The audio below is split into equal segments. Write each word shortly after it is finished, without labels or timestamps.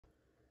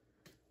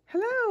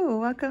Hello,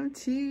 welcome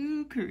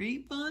to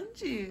Create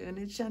June.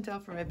 It's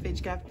Chantale from My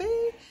Page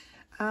Cafe.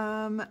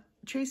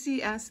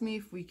 Tracy asked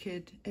me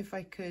if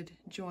I could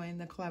join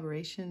the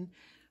collaboration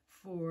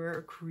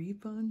for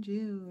Create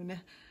June.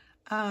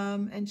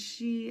 And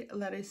she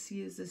let us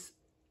use this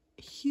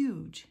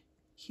huge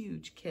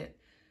kit.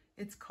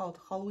 It's called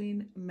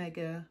Halloween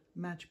Mega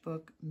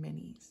Matchbook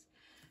Minis.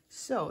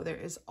 So there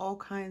is all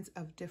kinds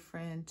of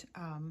different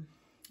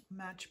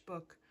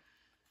matchbook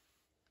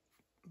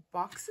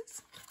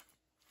boxes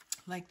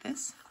like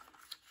this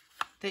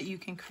that you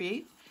can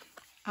create.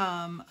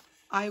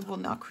 I will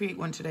not create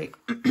one today.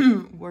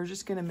 We're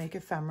just going to make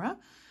ephemera.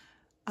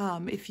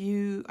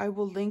 I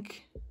will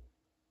link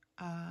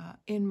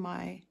in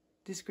my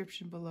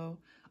description below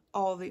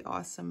all the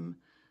awesome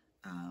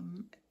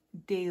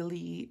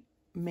daily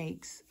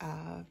makes.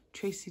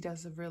 Tracy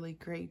does a really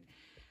great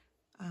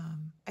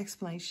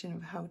explanation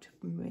of how to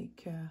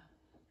make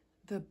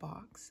the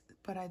box,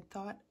 but I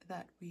thought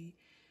that we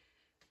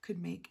could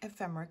make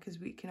ephemera because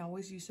we can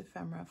always use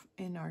ephemera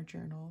in our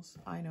journals.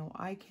 I know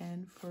I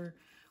can for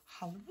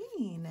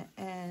Halloween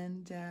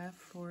and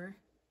for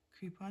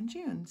Create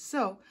June.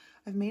 So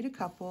I've made a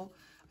couple.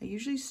 I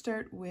usually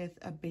start with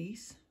a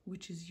base,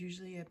 which is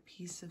usually a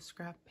piece of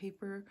scrap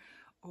paper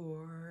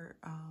or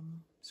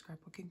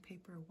scrapbooking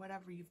paper,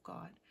 whatever you've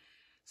got.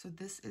 So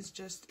this is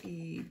just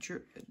a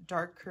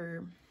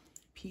darker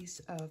piece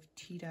of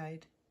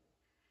tea-dyed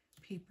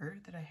paper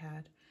that I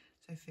had.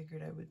 So I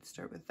figured I would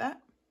start with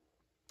that.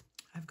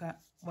 I've got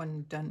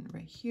one done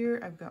right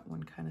here. I've got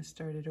one kind of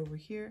started over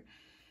here.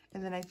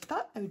 And then I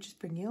thought I would just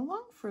bring you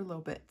along for a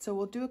little bit. So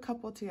we'll do a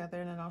couple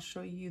together and then I'll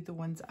show you the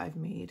ones I've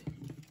made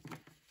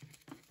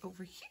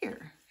over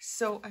here.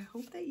 So I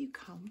hope that you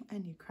come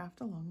and you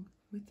craft along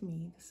with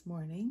me this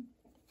morning.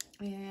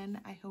 And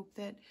I hope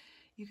that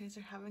you guys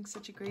are having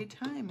such a great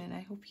time. And I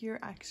hope you're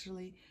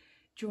actually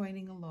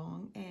joining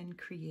along and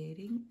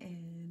creating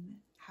and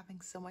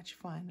having so much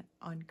fun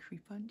on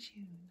Create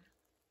June.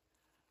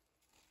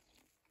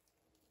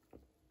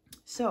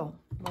 So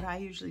what I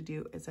usually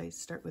do is I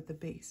start with the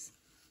base.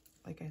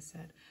 Like I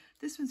said,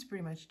 this one's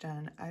pretty much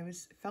done.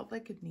 Felt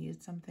like it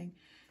needed something.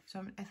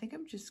 So I think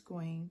I'm just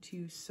going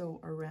to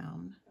sew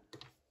around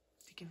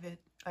to give it,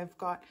 I've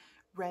got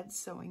red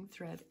sewing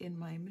thread in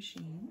my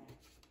machine,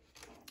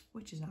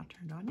 which is not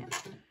turned on yet.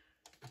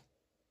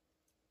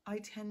 I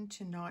tend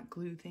to not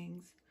glue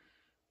things.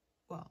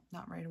 Well,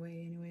 not right away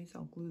anyways.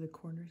 I'll glue the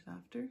corners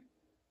after,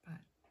 but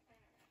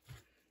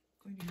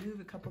I'm going to move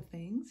a couple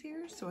things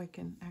here so I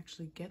can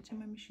actually get to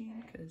my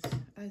machine because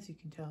as you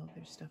can tell,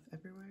 there's stuff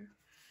everywhere.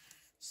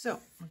 So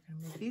we're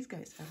going to move these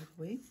guys out of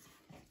the way.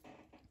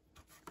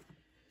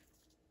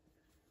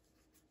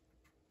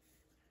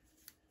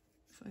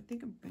 So I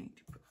think I'm going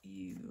to put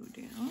you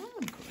down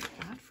and go like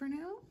that for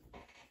now.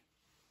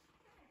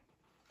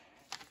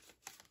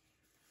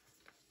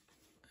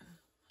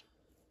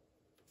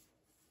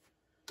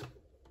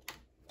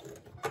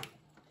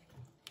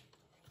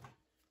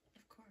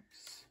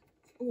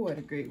 What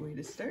a great way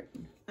to start.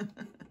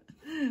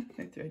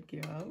 My thread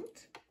came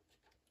out.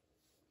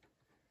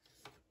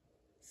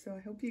 So I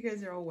hope you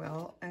guys are all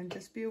well, and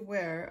just be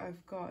aware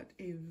I've got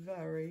a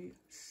very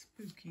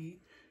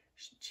spooky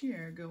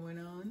chair going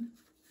on.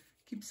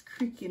 Keeps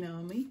creaking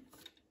on me.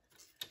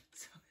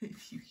 So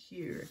if you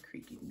hear a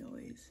creaking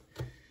noise,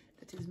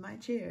 that is my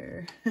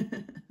chair.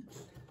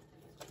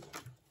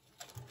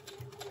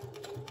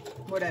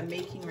 What I'm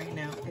making right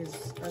now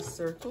is a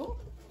circle,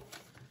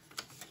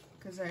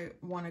 because I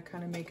want to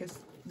kind of make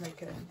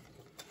like a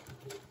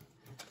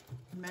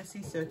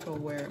messy circle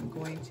where I'm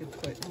going to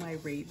put my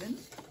raven.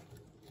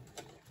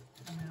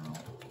 Now,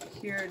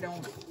 here,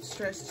 don't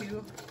stress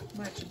too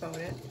much about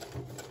it.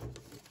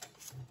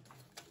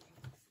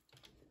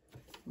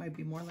 Might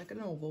be more like an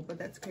oval, but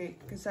that's great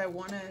because I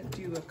want to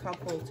do a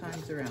couple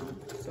times around.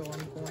 So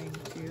I'm going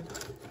to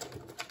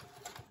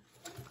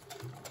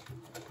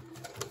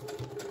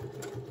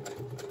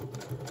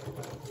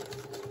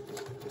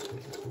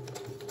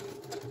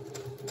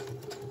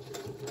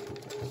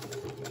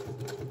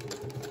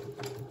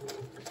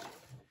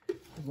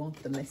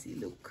want the messy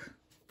look.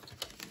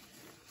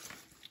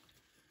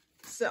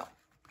 So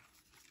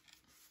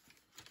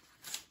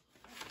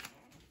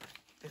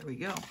there we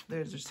go.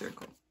 There's a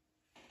circle.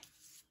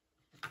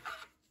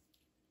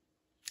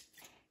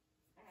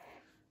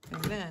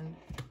 And then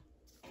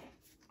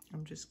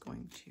I'm just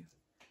going to,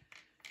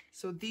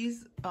 so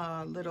these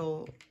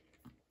little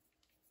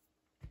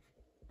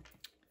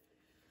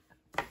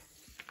I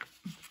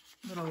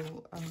don't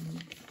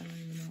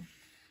even know.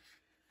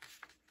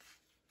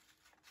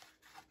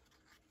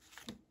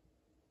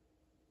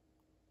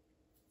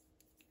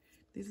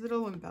 These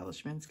little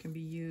embellishments can be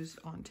used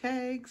on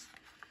tags,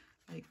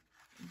 like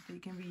they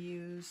can be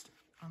used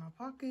on a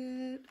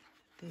pocket,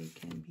 they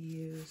can be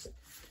used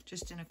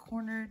just in a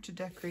corner to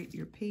decorate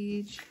your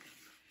page.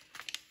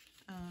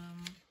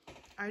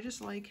 I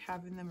just like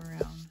having them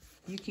around.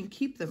 You can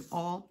keep them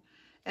all,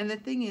 and the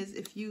thing is,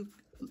 if you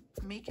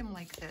make them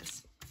like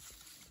this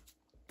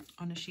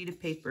on a sheet of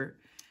paper,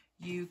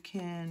 you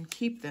can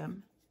keep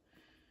them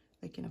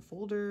like in a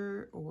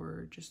folder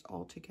or just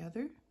all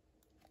together.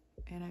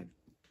 And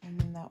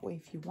then that way,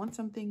 if you want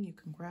something, you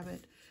can grab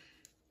it,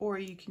 or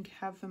you can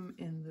have them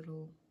in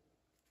little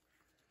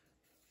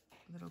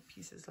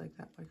pieces like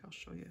that. Like I'll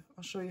show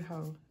you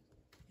how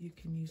you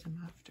can use them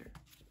after.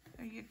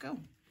 There you go.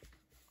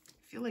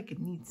 I feel like it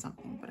needs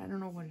something, but I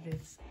don't know what it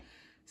is.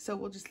 So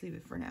we'll just leave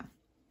it for now.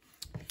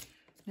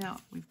 Now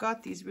we've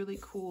got these really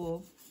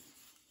cool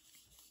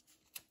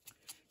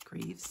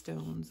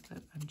gravestones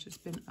that I've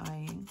just been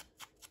eyeing.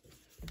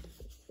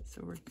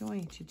 So we're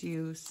going to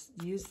use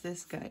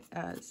this guy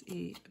as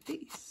a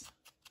base.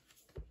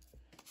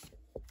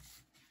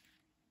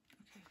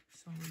 Okay,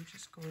 so we're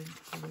just going to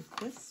go with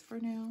this for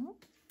now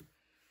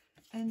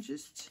and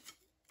just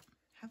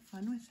have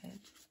fun with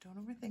it. Don't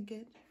overthink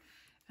it.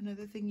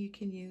 Another thing you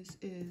can use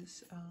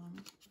is,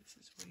 this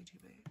is way too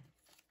big.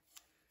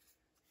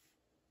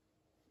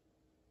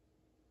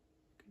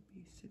 Could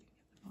be sitting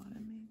at the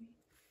bottom maybe.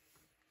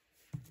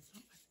 So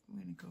I'm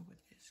going to go with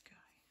this guy.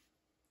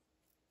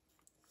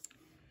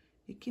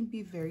 It can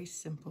be very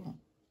simple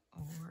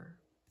or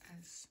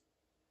as...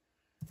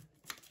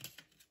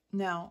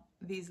 Now,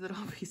 these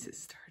little pieces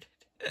started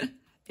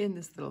in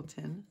this little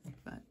tin,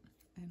 but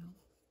you know,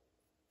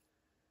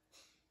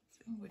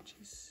 which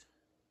is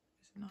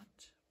not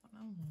what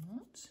I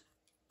want.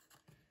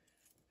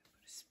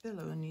 Put a spill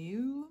on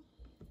you.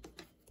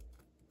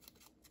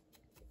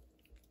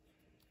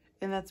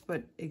 And that's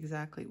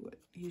exactly what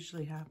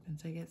usually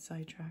happens. I get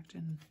sidetracked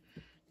and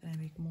then I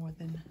make more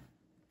than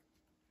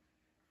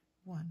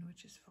one,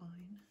 which is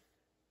fine.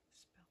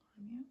 Spill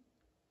on you.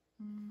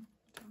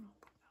 Don't know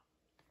about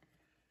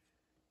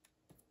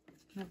that.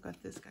 And I've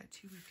got this guy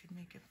too. We could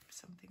make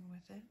something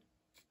with it.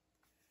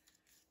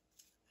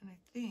 And I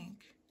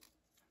think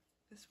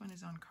this one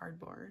is on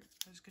cardboard.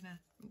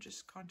 I'm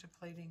just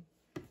contemplating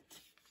if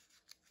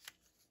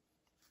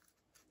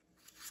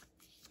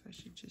I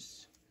should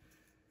just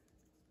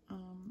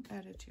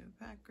add it to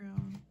a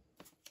background.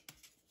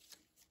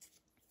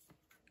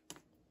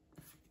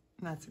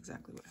 And that's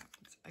exactly what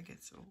happens. I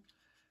get so...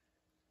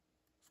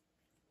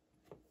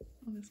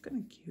 Oh, that's kind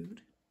of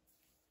cute.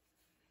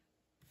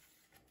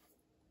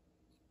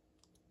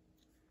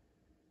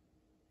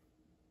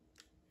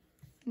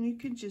 And you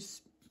could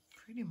just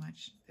pretty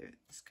much...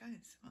 This guy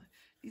is...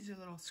 These are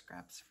little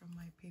scraps from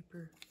my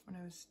paper when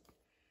I was...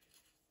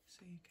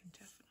 So you can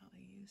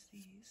definitely use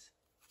these.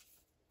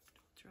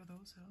 Don't throw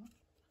those out.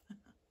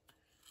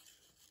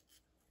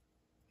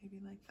 Maybe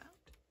like that.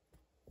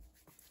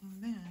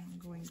 And then I'm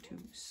going to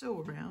sew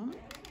around.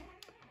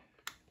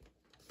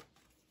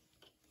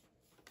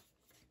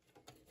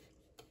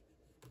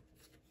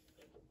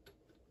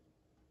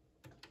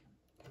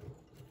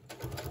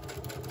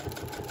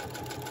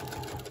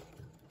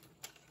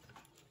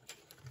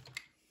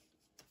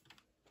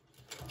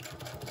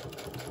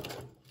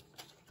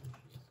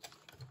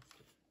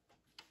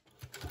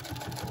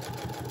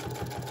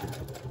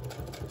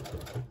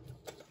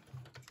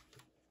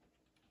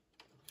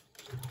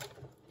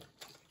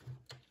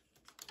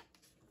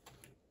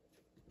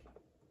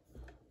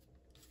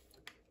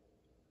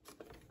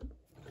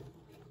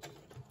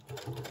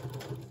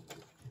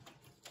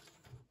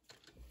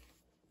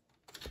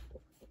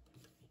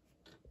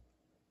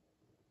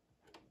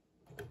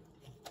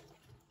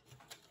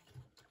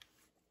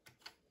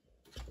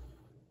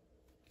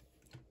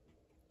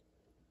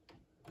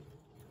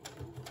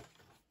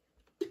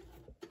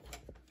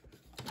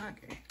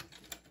 Okay.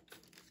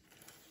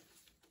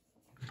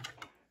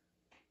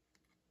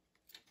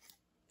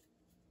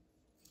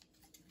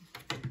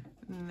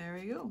 And there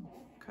we go.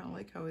 Kind of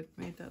like how it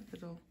made that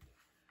little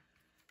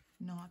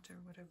knot or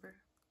whatever.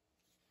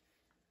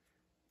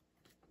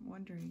 I'm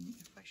wondering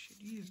if I should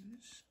use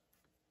this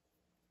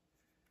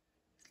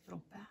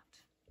little bat.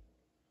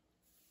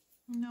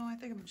 No, I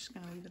think I'm just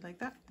going to leave it like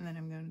that. And then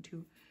I'm going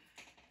to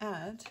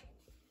add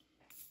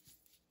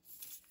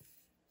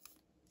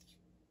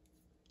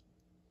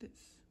this.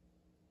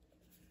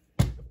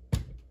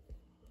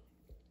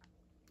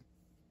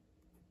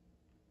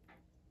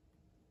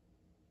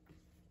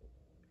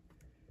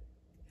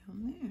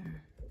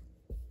 Down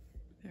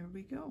there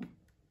we go.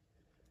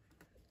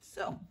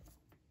 So I'll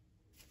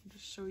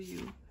just show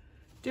you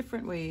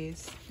different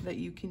ways that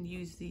you can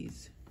use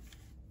these.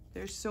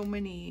 There's so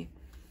many.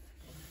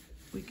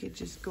 We could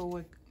just go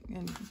with,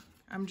 and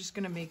I'm just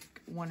gonna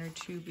make one or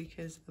two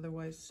because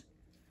otherwise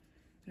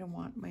I don't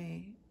want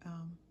my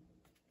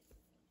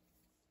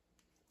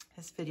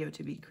this video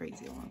to be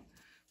crazy long.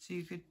 So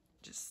you could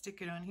just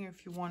stick it on here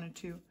if you wanted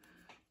to,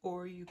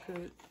 or you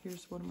could,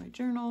 here's one of my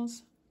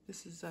journals.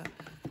 This is a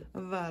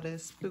Vada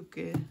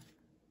Spooky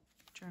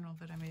journal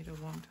that I made a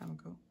long time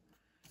ago.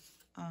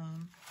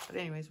 But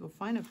anyways, we'll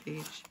find a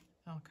page.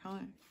 I'll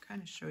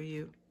kind of show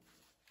you.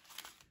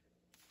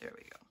 There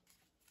we go.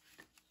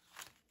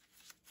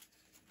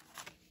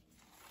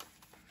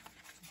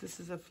 This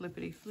is a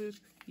flippity flip.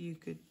 You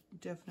could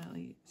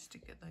definitely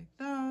stick it like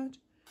that.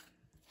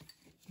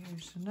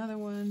 Here's another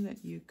one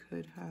that you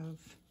could have,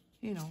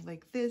 you know,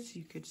 like this.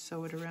 You could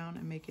sew it around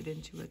and make it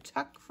into a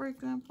tuck, for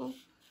example.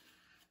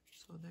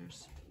 So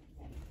there's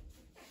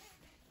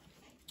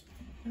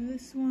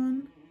this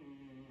one.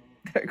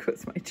 There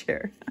goes my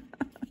chair.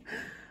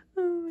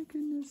 Oh my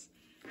goodness.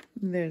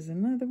 There's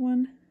another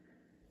one.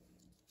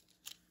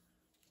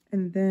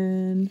 And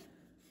then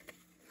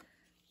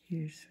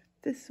here's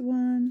this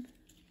one.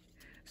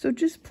 So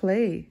just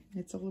play.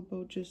 It's all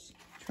about just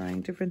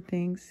trying different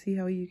things. See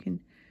how you can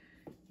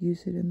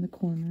use it in the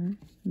corner.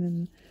 And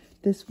then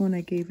this one,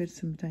 I gave it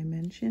some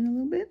dimension a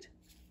little bit.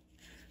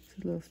 It's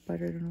a little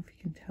spider. I don't know if you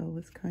can tell.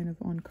 It's kind of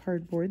on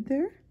cardboard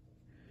there.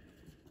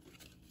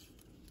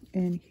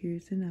 And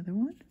here's another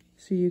one.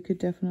 So you could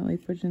definitely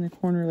put it in the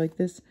corner like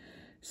this,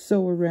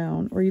 sew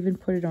around, or even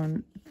put it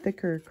on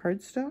thicker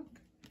cardstock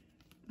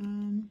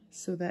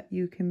so that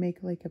you can make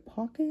like a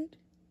pocket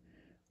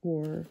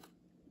or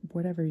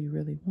whatever you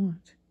really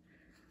want.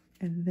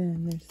 And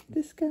then there's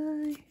this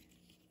guy.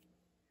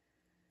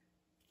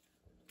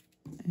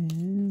 And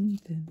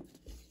then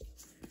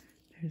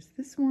there's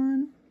this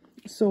one.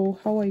 So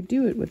how I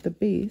do it with the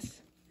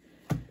base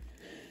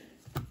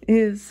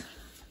is,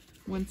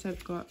 once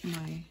I've got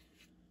my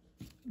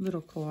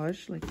little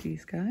collage like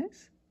these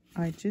guys,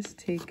 I just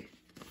take,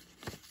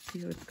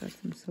 see how it's got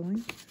some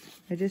sewing?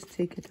 I just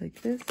take it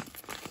like this.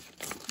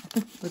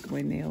 Look at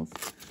my nails.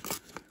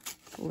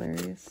 It's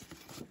hilarious.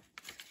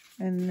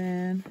 And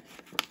then,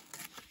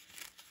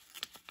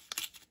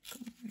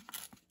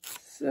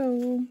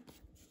 so,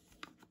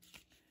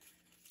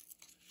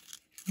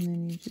 and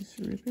then you just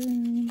rip it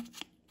around.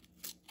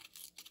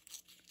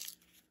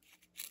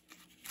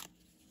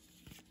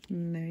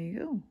 And there you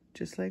go,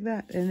 just like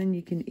that. And then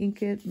you can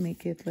ink it,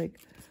 make it like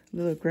a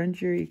little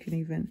grungier. You can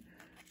even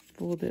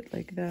fold it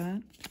like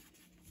that.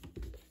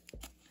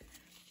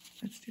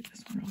 Let's do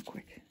this one real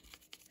quick.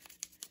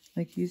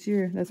 Like use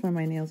your, that's why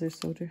my nails are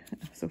so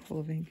full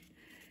of ink.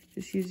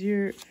 Just use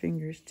your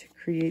fingers to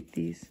create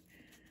these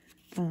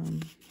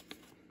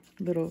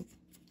little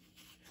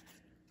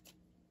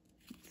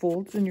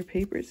folds in your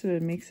paper so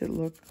it makes it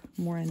look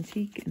more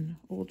antique and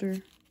older.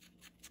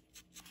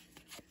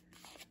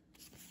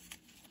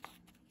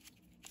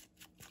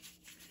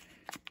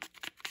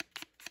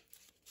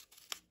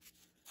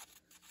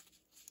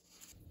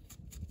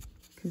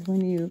 Because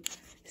when you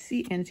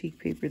see antique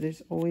paper,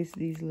 there's always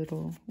these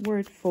little, where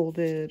it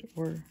folded,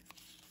 or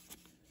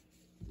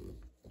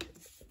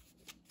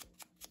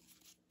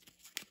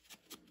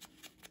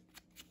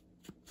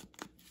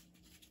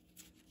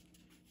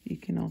you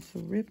can also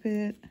rip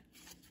it,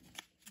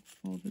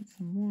 fold it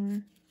some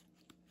more,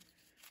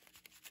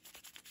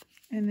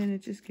 and then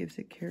it just gives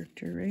it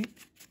character, right?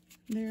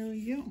 There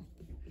we go.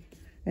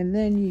 And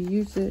then you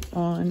use it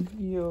on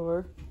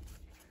your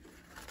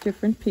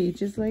different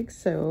pages like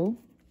so.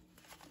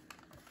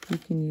 You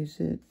can use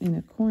it in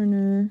a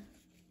corner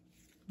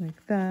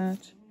like that.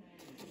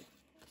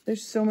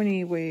 There's so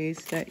many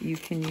ways that you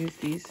can use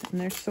these,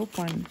 and they're so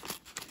fun.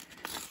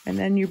 And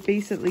then your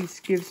base at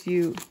least gives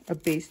you a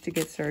base to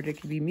get started.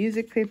 It can be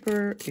music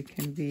paper, it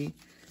can be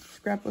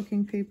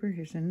scrapbooking paper.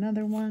 Here's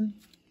another one.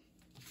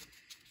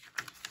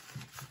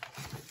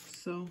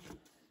 So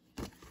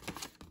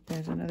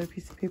there's another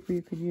piece of paper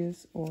you could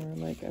use, or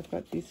like I've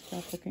got these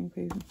scrapbooking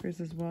papers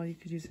as well. You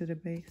could use it as a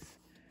base.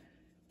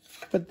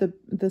 But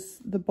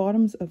the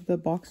bottoms of the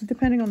boxes,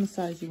 depending on the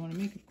size you want to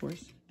make, of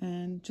course,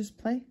 and just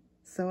play.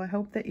 So I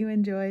hope that you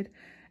enjoyed,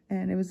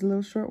 and it was a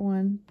little short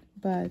one,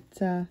 but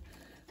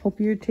hope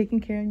you're taking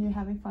care and you're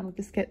having fun with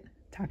this kit.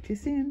 Talk to you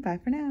soon. Bye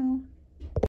for now.